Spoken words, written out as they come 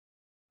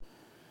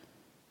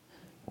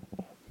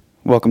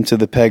Welcome to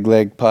the Peg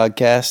Leg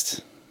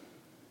Podcast,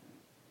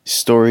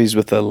 Stories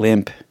with a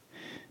Limp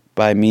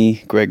by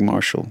me, Greg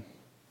Marshall.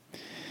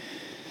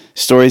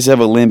 Stories have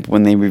a limp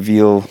when they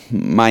reveal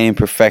my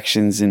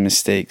imperfections and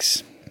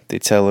mistakes. They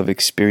tell of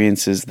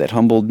experiences that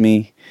humbled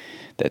me,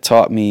 that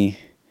taught me,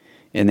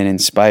 and that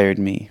inspired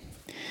me.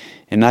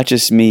 And not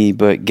just me,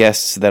 but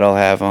guests that I'll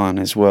have on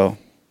as well.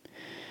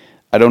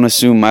 I don't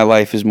assume my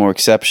life is more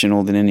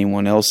exceptional than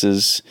anyone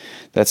else's.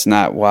 That's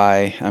not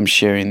why I'm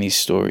sharing these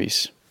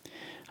stories.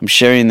 I'm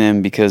sharing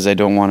them because I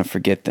don't want to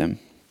forget them.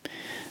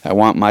 I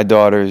want my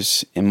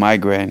daughters and my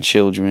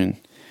grandchildren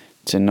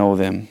to know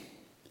them.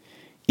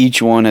 Each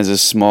one has a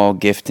small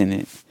gift in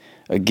it,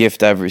 a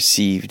gift I've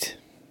received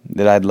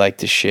that I'd like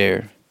to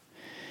share.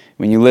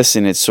 When you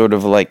listen, it's sort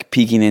of like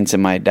peeking into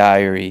my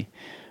diary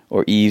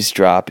or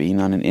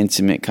eavesdropping on an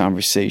intimate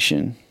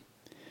conversation.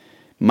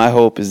 My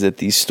hope is that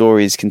these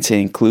stories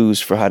contain clues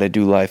for how to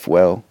do life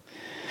well,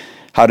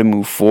 how to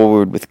move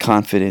forward with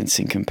confidence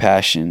and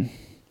compassion.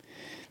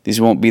 These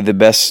won't be the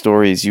best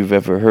stories you've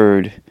ever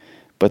heard,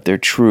 but they're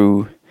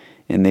true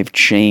and they've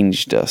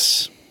changed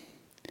us.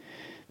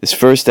 This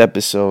first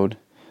episode,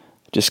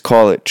 just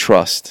call it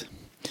Trust,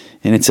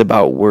 and it's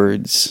about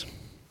words.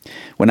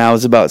 When I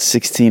was about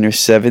 16 or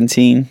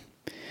 17,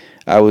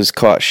 I was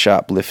caught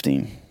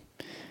shoplifting.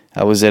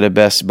 I was at a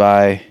Best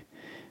Buy.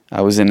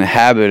 I was in the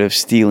habit of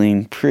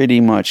stealing pretty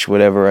much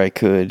whatever I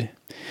could.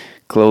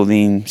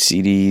 Clothing,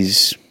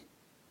 CDs,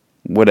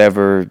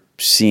 whatever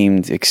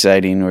seemed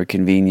exciting or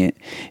convenient.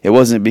 It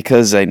wasn't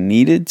because I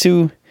needed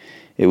to.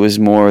 It was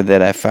more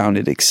that I found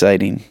it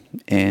exciting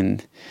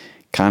and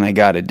kind of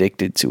got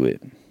addicted to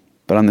it.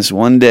 But on this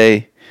one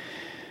day,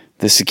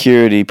 the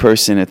security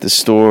person at the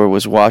store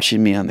was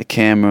watching me on the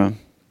camera.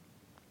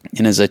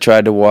 And as I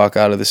tried to walk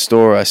out of the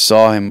store, I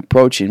saw him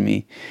approaching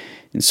me.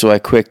 And so I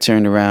quick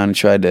turned around and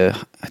tried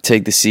to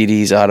take the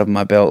CDs out of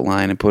my belt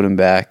line and put them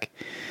back.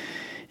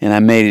 And I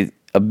made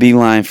a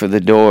beeline for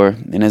the door.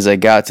 And as I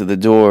got to the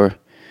door,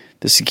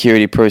 the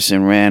security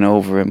person ran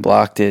over and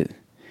blocked it.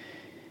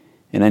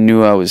 And I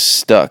knew I was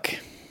stuck.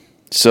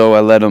 So I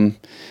let him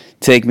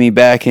take me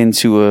back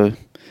into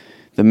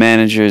the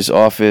manager's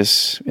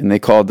office, and they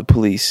called the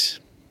police.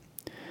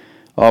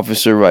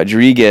 Officer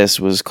Rodriguez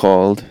was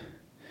called.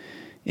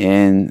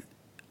 And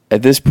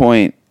at this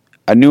point,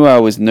 I knew I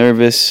was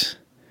nervous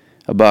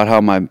about how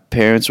my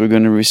parents were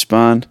going to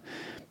respond,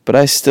 but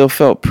I still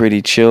felt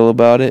pretty chill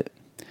about it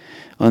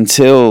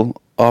until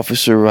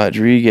Officer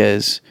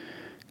Rodriguez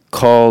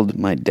called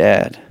my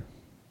dad.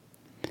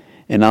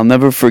 And I'll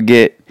never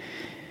forget,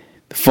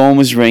 the phone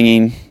was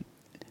ringing.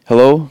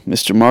 Hello,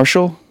 Mr.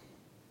 Marshall?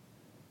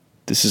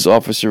 This is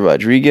Officer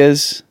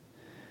Rodriguez.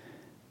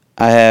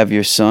 I have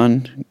your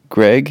son,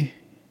 Greg,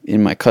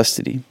 in my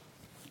custody.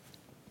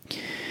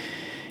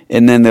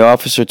 And then the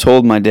officer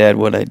told my dad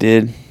what I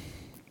did,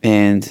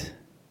 and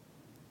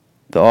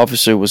the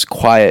officer was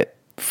quiet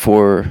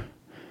for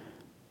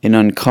an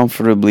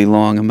uncomfortably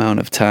long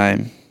amount of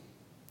time.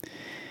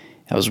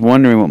 I was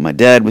wondering what my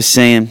dad was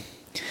saying,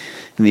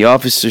 and the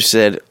officer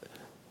said,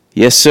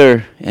 "Yes,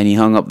 sir," and he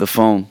hung up the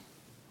phone.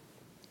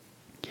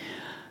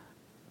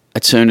 I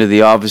turned to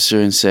the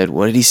officer and said,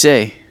 "What did he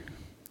say?"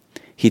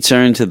 He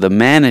turned to the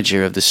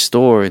manager of the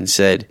store and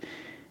said,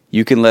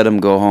 "You can let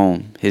him go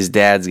home. His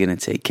dad's going to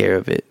take care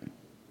of it."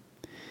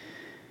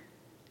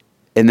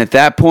 And at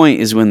that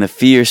point is when the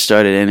fear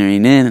started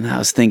entering in, and I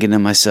was thinking to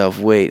myself,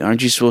 wait,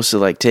 aren't you supposed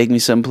to take me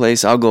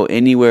someplace? I'll go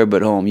anywhere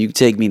but home. You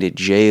take me to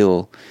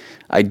jail.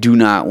 I do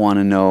not want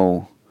to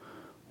know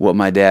what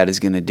my dad is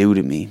going to do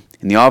to me.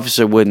 And the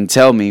officer wouldn't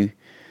tell me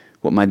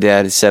what my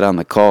dad had said on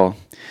the call.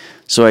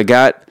 So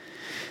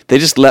they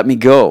just let me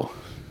go.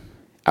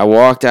 I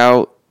walked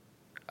out.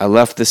 I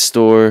left the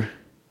store,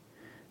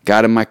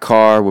 got in my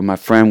car where my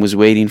friend was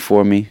waiting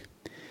for me,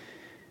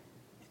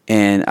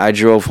 and I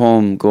drove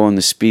home going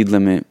the speed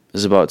limit. It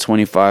was about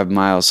 25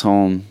 miles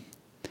home.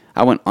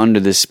 I went under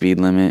the speed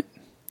limit,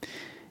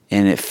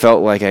 and it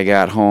felt like I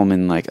got home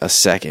in a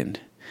second.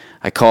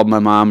 I called my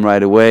mom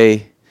right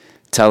away,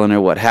 telling her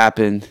what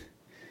happened,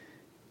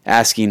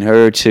 asking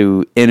her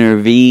to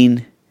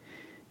intervene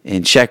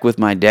and check with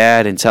my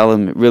dad and tell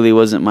him it really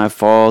wasn't my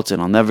fault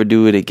and I'll never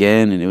do it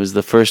again, and it was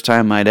the first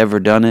time I'd ever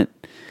done it.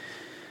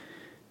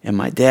 And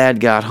my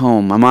dad got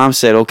home. My mom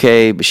said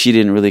okay, but she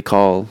didn't really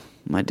call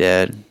my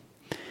dad.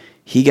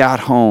 He got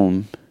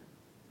home,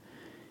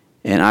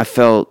 and I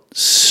felt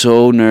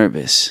so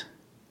nervous.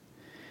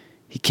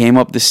 He came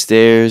up the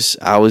stairs.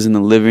 I was in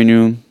the living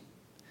room.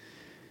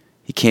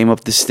 He came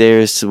up the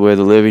stairs to where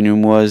the living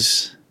room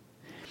was.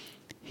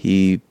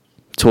 He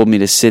told me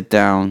to sit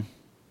down.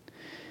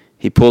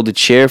 He pulled a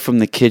chair from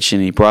the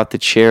kitchen. He brought the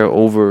chair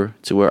over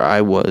to where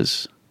I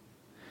was.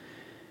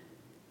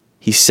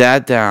 He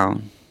sat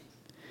down,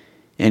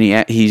 and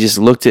he just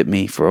looked at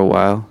me for a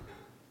while.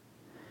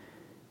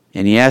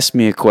 And he asked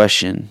me a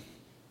question.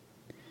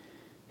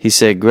 He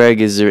said,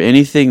 "Greg, is there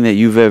anything that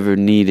you've ever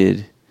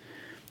needed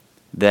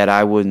that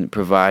I wouldn't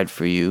provide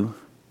for you?"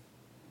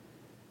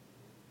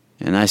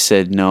 And I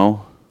said,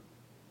 "No."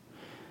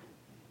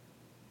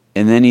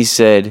 And then he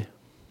said,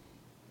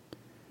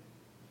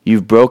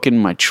 You've broken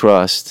my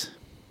trust.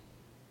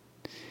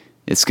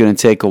 It's going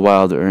to take a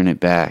while to earn it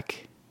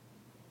back.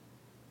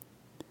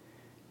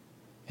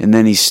 And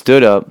then he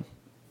stood up,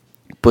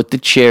 put the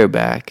chair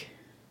back,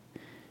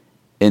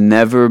 and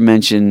never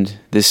mentioned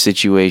this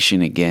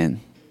situation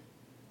again.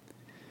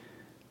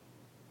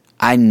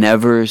 I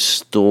never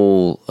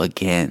stole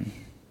again.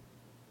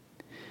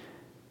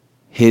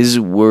 His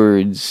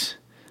words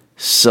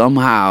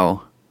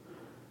somehow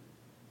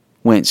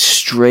went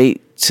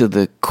straight to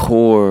the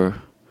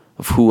core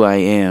of who I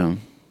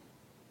am.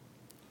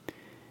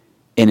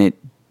 And it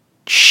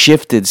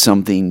shifted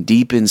something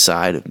deep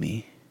inside of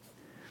me.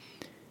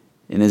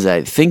 And as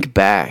I think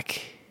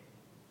back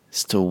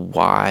as to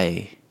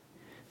why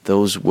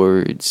those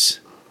words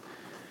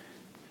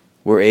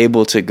were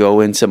able to go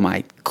into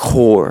my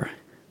core,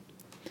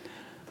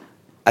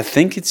 I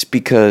think it's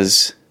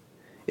because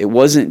it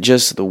wasn't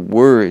just the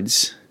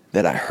words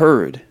that I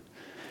heard.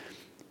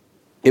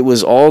 It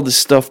was all the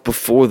stuff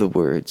before the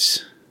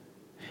words.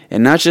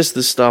 And not just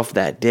the stuff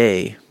that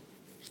day,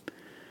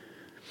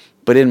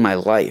 but in my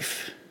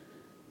life.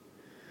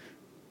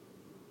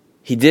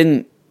 He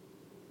didn't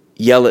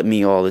yell at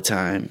me all the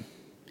time.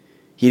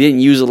 He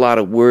didn't use a lot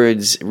of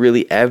words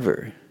really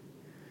ever.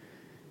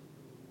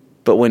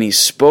 But when he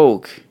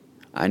spoke,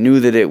 I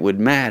knew that it would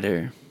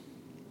matter.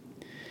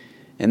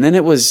 And then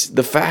it was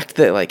the fact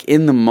that, like,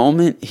 in the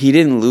moment, he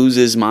didn't lose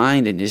his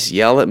mind and just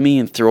yell at me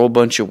and throw a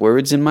bunch of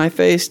words in my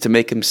face to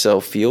make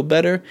himself feel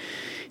better.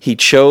 He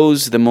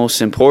chose the most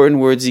important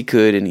words he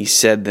could, and he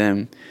said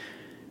them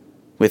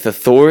with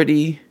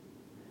authority,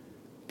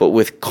 but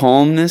with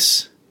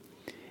calmness.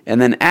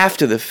 And then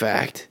after the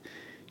fact,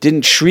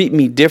 didn't treat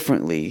me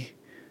differently,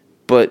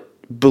 but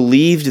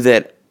believed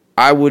that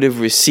I would have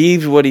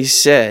received what he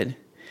said,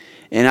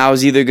 and I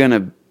was either going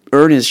to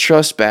earn his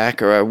trust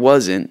back or I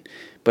wasn't,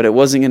 but it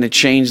wasn't going to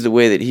change the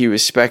way that he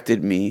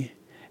respected me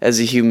as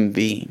a human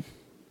being.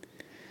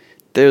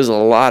 There's a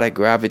lot of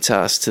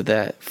gravitas to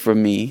that for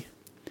me.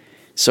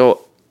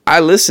 So I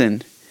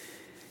listened,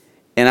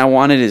 and I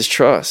wanted his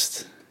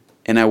trust,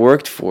 and I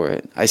worked for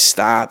it. I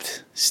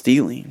stopped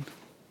stealing.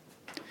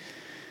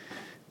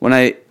 When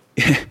I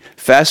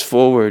fast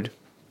forward,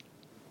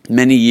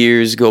 many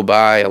years go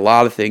by, a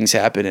lot of things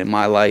happen in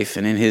my life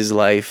and in his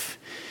life.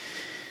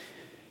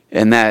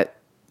 And that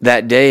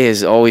day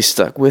has always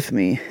stuck with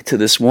me to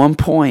this one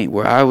point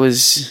where I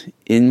was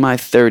in my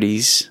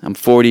 30s. I'm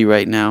 40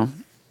 right now.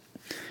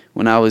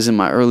 When I was in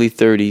my early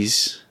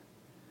 30s,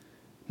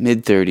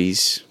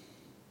 mid-30s,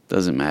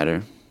 doesn't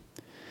matter.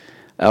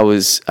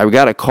 I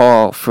got a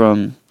call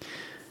from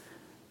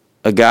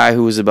a guy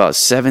who was about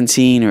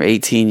 17 or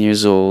 18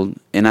 years old,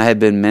 and I had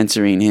been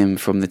mentoring him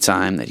from the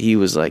time that he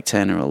was like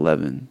 10 or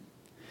 11.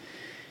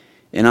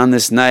 And on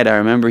this night, I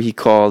remember he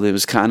called. It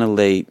was kind of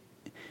late.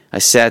 I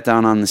sat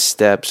down on the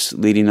steps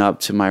leading up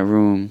to my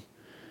room,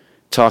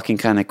 talking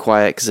kind of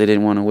quiet because I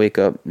didn't want to wake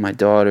up my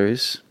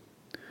daughters,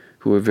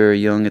 who were very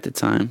young at the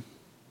time.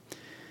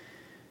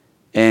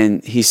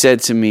 And he said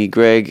to me,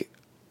 "Greg,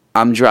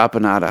 I'm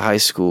dropping out of high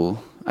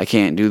school. I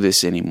can't do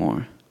this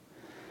anymore."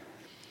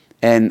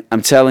 And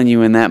I'm telling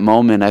you, in that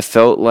moment, I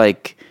felt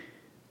like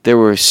there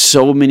were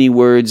so many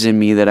words in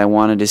me that I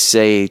wanted to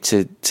say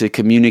to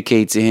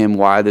communicate to him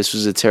why this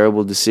was a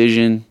terrible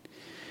decision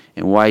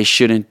and why he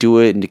shouldn't do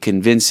it, and to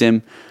convince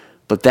him.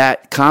 But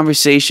that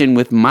conversation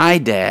with my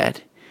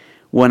dad,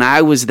 when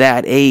I was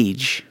that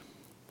age,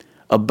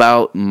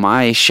 about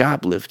my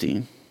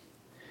shoplifting,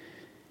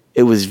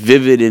 it was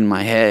vivid in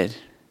my head.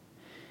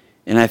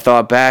 And I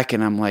thought back,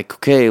 and I'm like,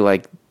 okay,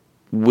 like,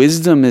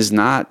 wisdom is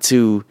not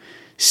to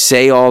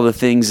say all the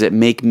things that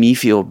make me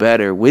feel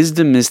better.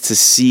 Wisdom is to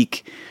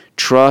seek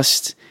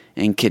trust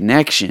and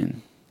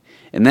connection.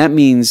 And that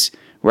means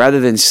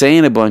rather than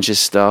saying a bunch of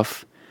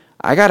stuff,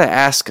 I got to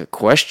ask a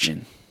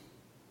question.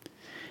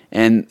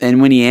 And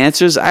when he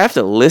answers, I have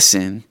to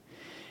listen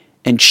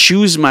and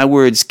choose my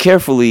words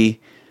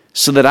carefully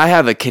so that I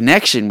have a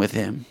connection with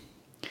him.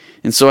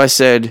 And so I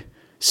said,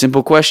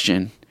 simple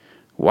question,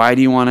 why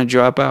do you want to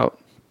drop out?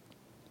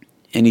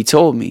 And he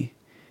told me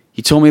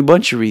a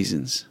bunch of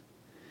reasons.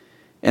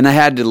 And I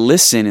had to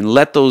listen and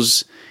let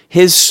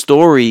his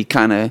story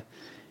kind of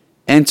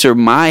enter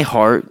my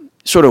heart,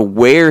 sort of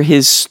wear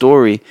his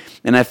story.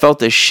 And I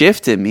felt a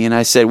shift in me. And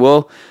I said,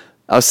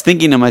 I was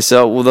thinking to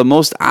myself, the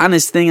most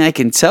honest thing I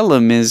can tell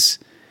him is,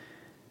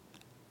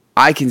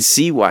 I can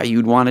see why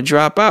you'd want to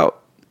drop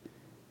out.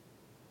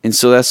 And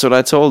so that's what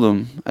I told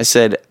him. I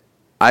said,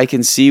 I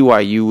can see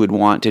why you would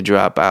want to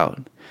drop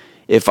out.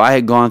 If I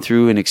had gone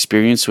through and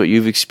experienced what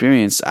you've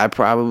experienced, I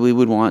probably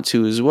would want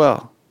to as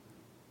well.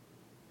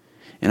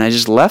 And I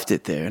just left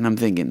it there. And I'm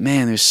thinking,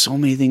 man, there's so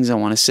many things I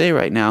want to say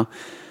right now,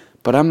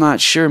 but I'm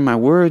not sure my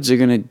words are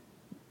going to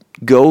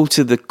go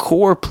to the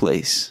core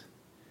place.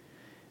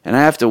 And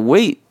I have to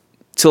wait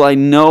till I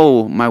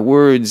know my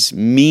words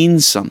mean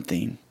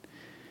something.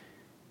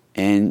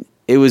 And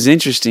it was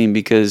interesting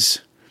because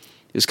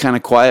it was kind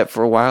of quiet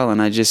for a while,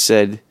 and I just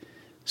said,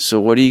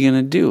 so what are you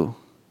going to do?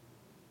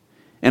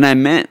 And I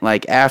meant,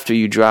 like, after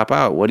you drop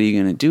out, what are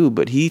you going to do?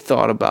 But he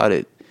thought about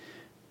it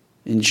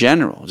in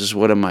general. Just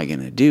what am I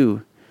going to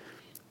do?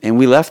 And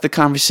we left the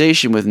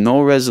conversation with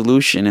no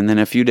resolution. And then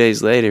a few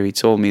days later, he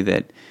told me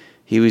that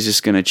he was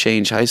just going to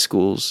change high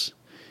schools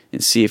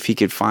and see if he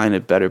could find a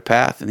better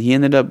path. And he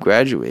ended up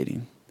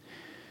graduating.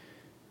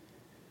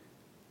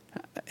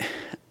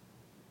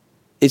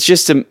 It's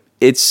just,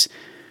 it's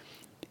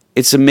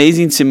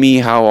amazing to me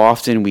how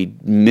often we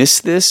miss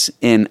this.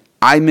 And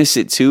I miss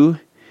it too,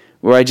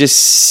 where I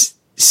just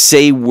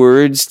say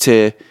words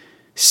to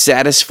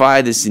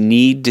satisfy this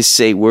need to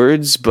say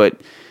words. But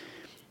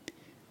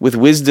with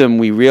wisdom,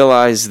 we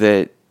realize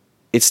that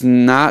it's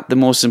not the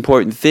most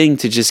important thing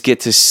to just get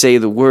to say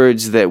the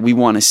words that we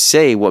want to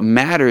say. What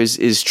matters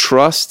is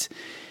trust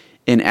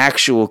and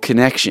actual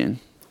connection.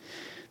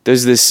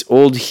 There's this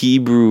old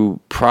Hebrew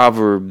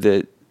proverb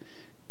that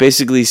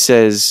basically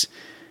says,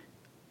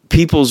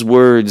 people's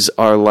words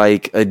are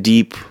like a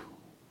deep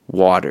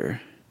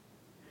water,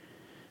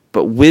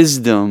 but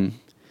wisdom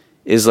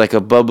is like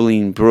a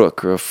bubbling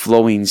brook or a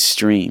flowing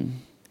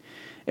stream.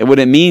 And what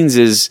it means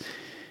is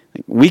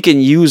we can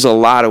use a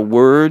lot of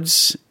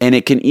words, and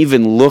it can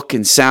even look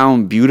and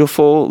sound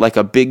beautiful, like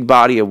a big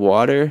body of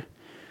water.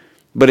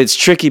 But it's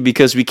tricky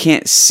because we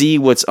can't see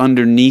what's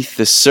underneath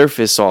the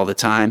surface all the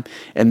time,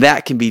 and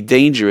that can be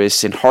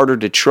dangerous and harder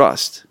to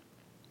trust.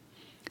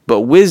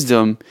 But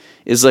wisdom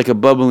is like a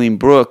bubbling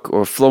brook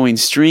or flowing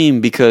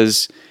stream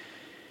because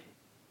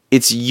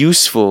it's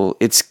useful,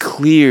 it's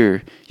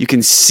clear, you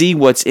can see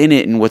what's in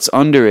it and what's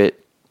under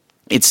it.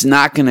 It's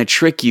not going to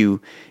trick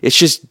you. It's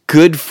just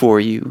good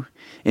for you.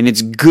 And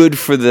it's good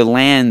for the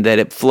land that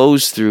it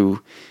flows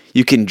through.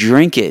 You can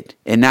drink it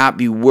and not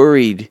be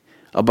worried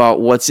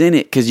about what's in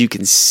it because you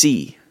can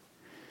see.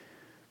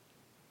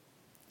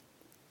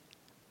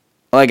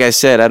 Like I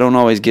said, I don't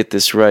always get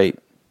this right.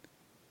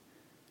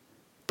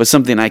 But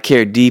something I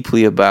care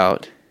deeply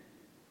about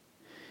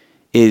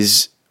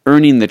is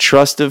earning the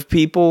trust of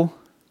people,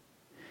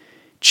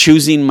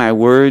 choosing my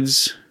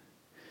words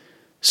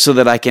so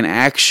that I can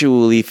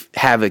actually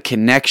have a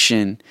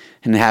connection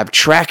and have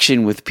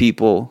traction with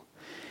people,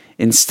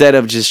 instead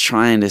of just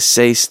trying to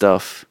say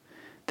stuff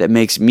that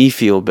makes me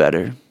feel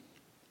better.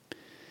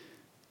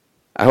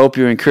 I hope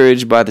you're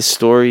encouraged by the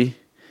story.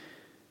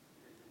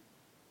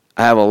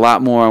 I have a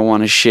lot more I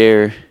want to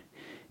share.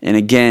 And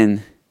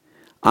again,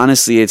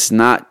 honestly, it's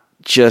not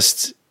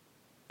just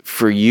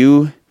for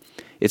you.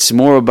 It's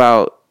more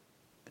about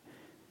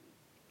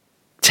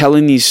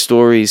telling these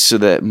stories so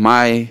that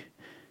my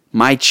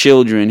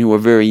children who are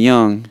very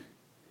young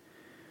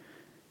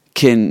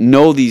can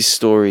know these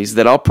stories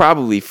that I'll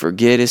probably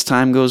forget as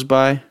time goes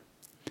by.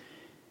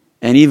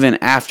 And even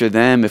after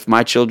them, if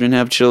my children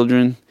have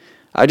children,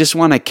 I just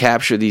want to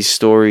capture these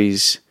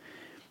stories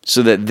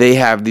so that they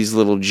have these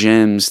little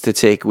gems to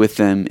take with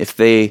them if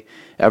they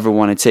ever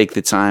want to take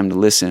the time to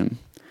listen.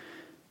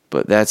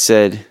 But that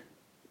said,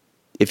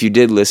 if you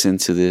did listen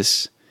to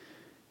this,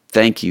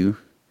 thank you.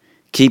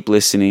 Keep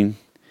listening,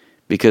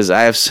 because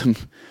I have some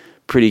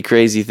pretty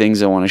crazy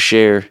things I want to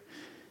share,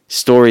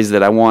 stories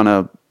that I want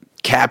to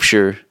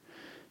capture,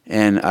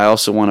 and I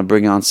also want to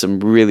bring on some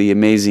really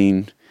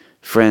amazing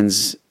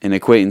friends and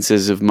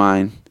acquaintances of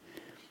mine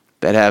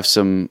that have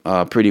some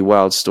pretty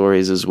wild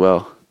stories as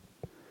well.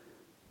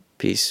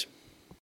 Peace.